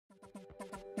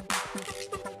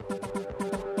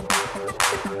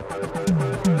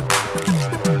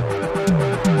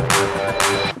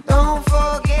Don't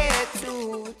forget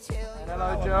to tell. Hello,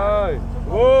 Joe.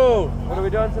 Whoa! What are we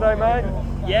doing today, mate?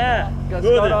 Yeah. Go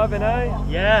skydiving, eh?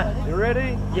 Yeah. You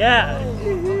ready? Yeah.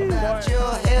 About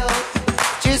your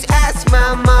health. Just ask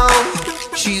my mom.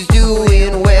 She's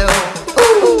doing well.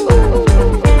 Ooh.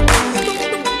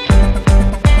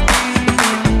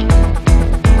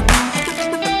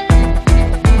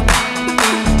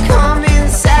 Come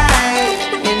inside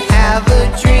and have a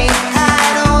drink.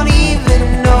 I don't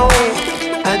even know.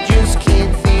 I just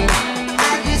can't think.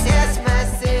 I just ask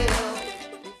myself.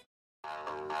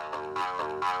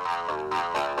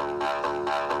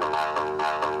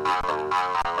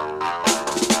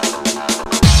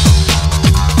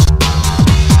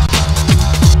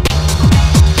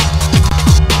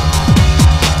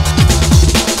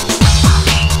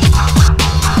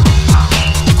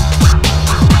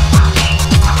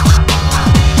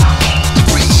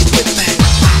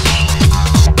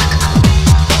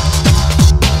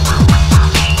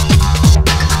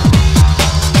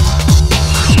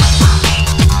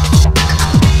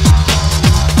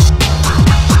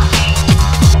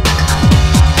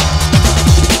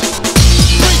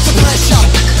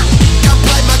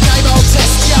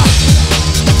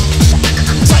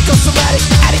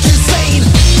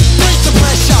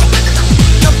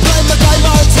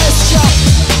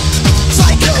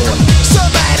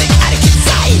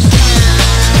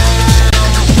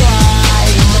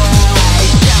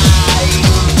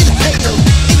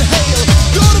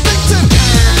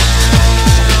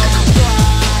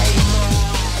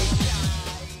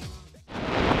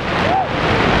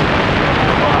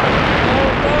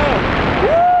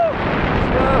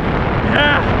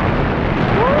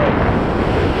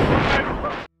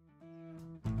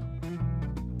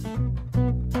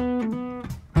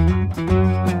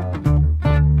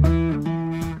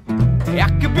 I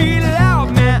could be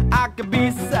loud, man, I could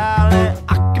be silent.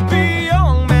 I could be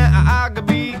young, man, I could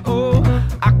be old.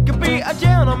 I could be a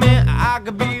gentleman, I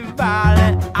could be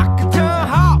violent. I could turn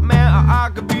hot, man, I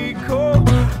could be cold.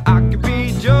 I could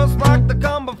be just like the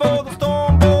calm before the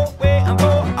storm, boat waiting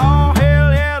for all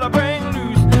hell, yeah, to break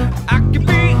loose. I could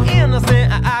be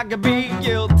innocent, I could be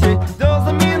guilty.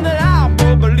 Doesn't mean that I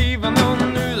will believe in the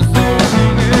news. So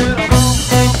sing it along.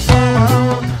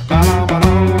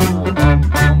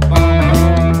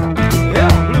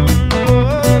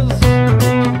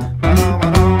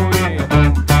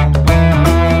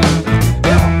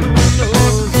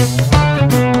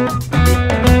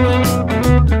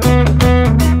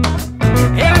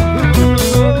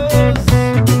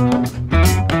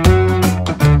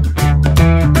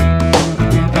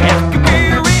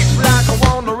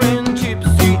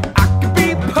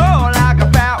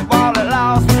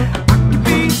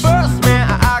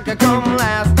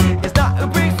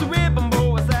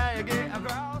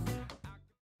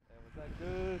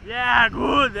 Yeah,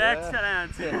 good,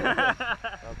 excellent. High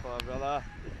five, brother.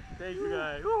 Thank you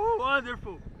guys. Woo,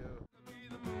 wonderful.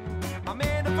 I made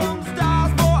it from the start.